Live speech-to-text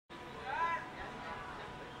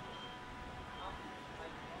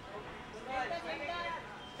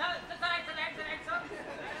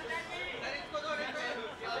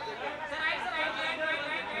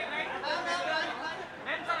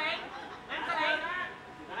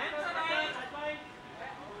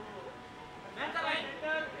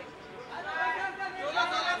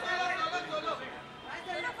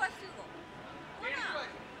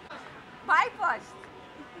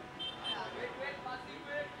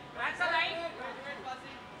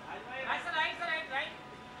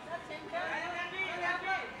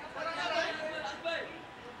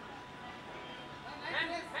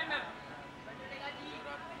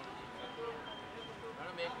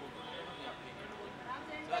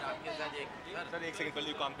Sir एक second, कल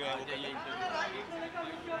जो काम पे आया वो कर लें।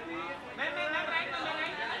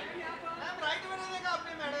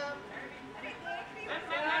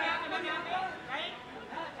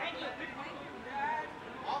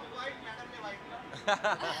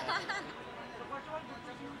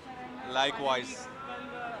 Likewise.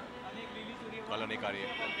 कल अनेक आ रही है.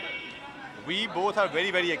 We both are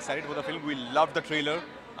very excited for the film. We love the trailer,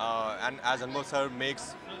 and as Anubhav sir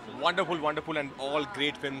makes wonderful and all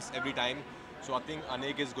great films every time. So I think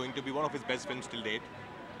Anek is going to be one of his best films till date,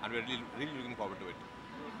 and we're really looking forward to it.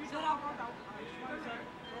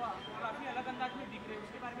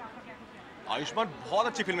 Ayushman बहुत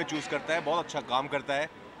अच्छी फिल्में choose करता है, बहुत अच्छा काम करता है,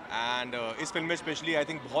 एंड इस फिल्म में स्पेशली आई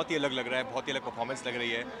थिंक बहुत ही अलग लग रहा है, बहुत ही अलग परफॉर्मेंस लग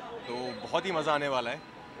रही है, तो बहुत ही मज़ा आने वाला है.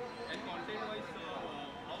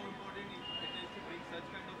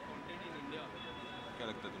 क्या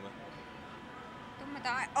लगता है तुम्हें? तुम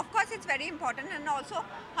बताओ. Of course it's very important, and also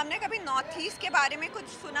हमने कभी नॉर्थ ईस्ट के बारे में कुछ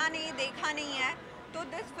सुना नहीं, देखा नहीं है, तो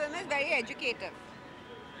this film is very educative.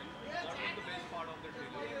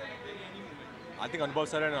 I think Anubhav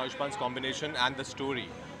sir and Ayushman's combination and the story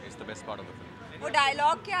is the best part of the film. वो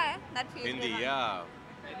डायलॉग क्या है? That feels Hindi, good. yeah.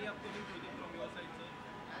 Any upcoming project from your side,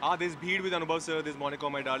 sir? There's Bheed with Anubhav sir, there's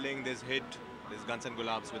Monaco My Darling, there's Hit, there's Guns and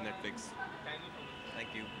Gulabs with Netflix.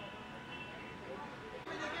 Thank you.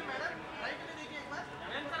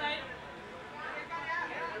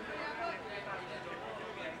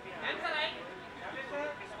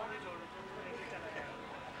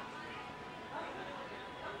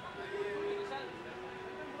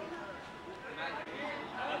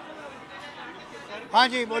 हाँ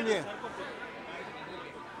जी बोलिए.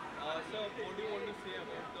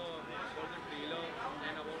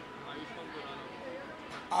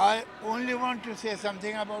 I only want to say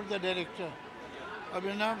something about the director.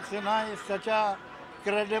 Abhinav Sinha is such a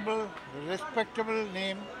credible, respectable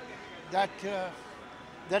name that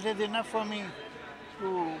that is enough for me to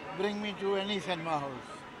bring me to any cinema house.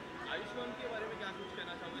 Ayushman के बारे में क्या कुछ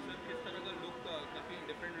कहना चाहोगे sir? किस तरह का लुक, काफी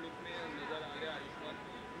डिफरेंट लुक में नजर आ रहे हैं आयुष्मान,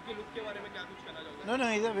 उनके लुक के बारे में क्या कुछ कहना चाहोगे? No,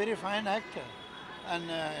 he's a very fine actor, and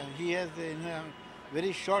he has in a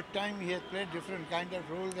very short time he has played different kind of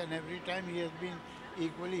roles, and every time he has been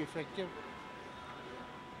equally effective.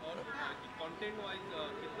 और कंटेंट वाइज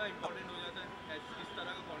कितना important हो जाता है, किस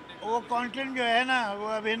तरह का content? वो content जो है ना, वो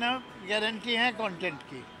अभी ना गारंटी है कंटेंट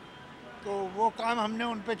की, तो वो काम हमने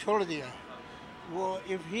उन पे छोड़ दिया. वो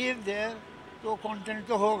इफ़ ही इज़ देयर तो कंटेंट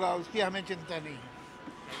तो होगा, उसकी हमें चिंता नहीं है.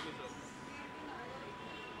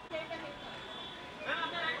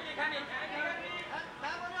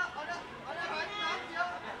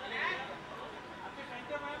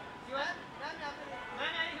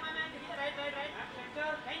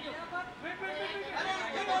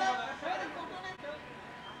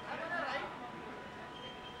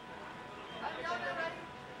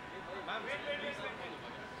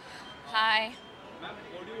 Hi. Ma'am,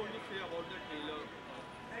 what do you want to say about the trailer?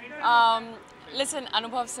 Listen,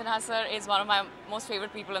 Anubhav Sinha sir is one of my most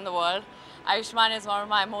favorite people in the world. Ayushman is one of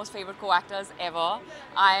my most favorite co-actors ever.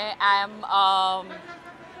 I am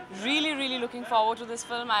really looking forward to this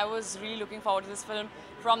film. I was really looking forward to this film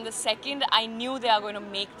from the second I knew they are going to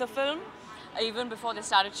make the film, even before they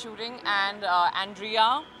started shooting. And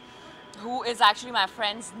Andrea, who is actually my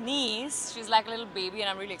friend's niece, she's like a little baby, and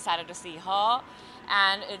I'm really excited to see her.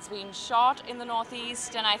 And it's been shot in the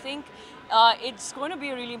Northeast, and I think it's going to be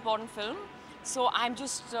a really important film. So I'm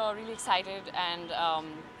just really excited, and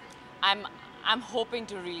I'm hoping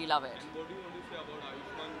to really love it. And what do you want to say about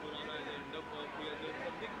Ayushman Khurrana as an end-up he has done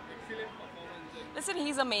something excellent performance? Listen,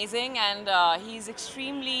 he's amazing, and he's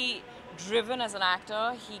extremely driven as an actor.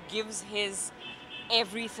 He gives his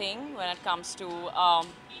everything when it comes to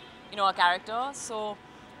a character. So.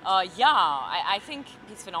 Yeah, I think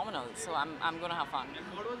he's phenomenal, so I'm gonna have fun. And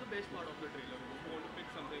what was the best part of the trailer? If you want to pick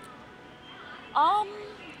something?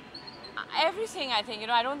 Everything, I think.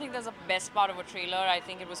 I don't think there's a best part of a trailer. I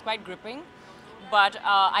think it was quite gripping, but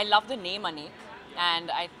I love the name Anek, and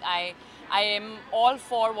I am all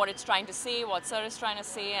for what it's trying to say, what Sir is trying to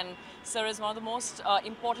say, and Sir is one of the most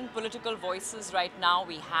important political voices right now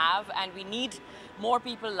we have, and we need more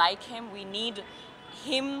people like him. We need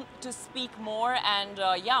him to speak more, and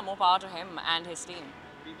yeah, more power to him and his team.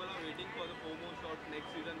 People are waiting for the promo shot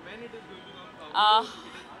next season. When it is going to come?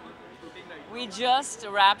 Shooting right now? We just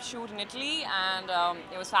wrapped shoot in Italy, and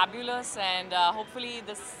it was fabulous, and hopefully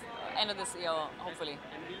this end of this year, hopefully.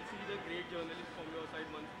 And we'll see the great journalist from your side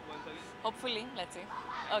once again? Hopefully, let's see.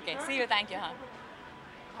 Okay, see you, thank you. Huh?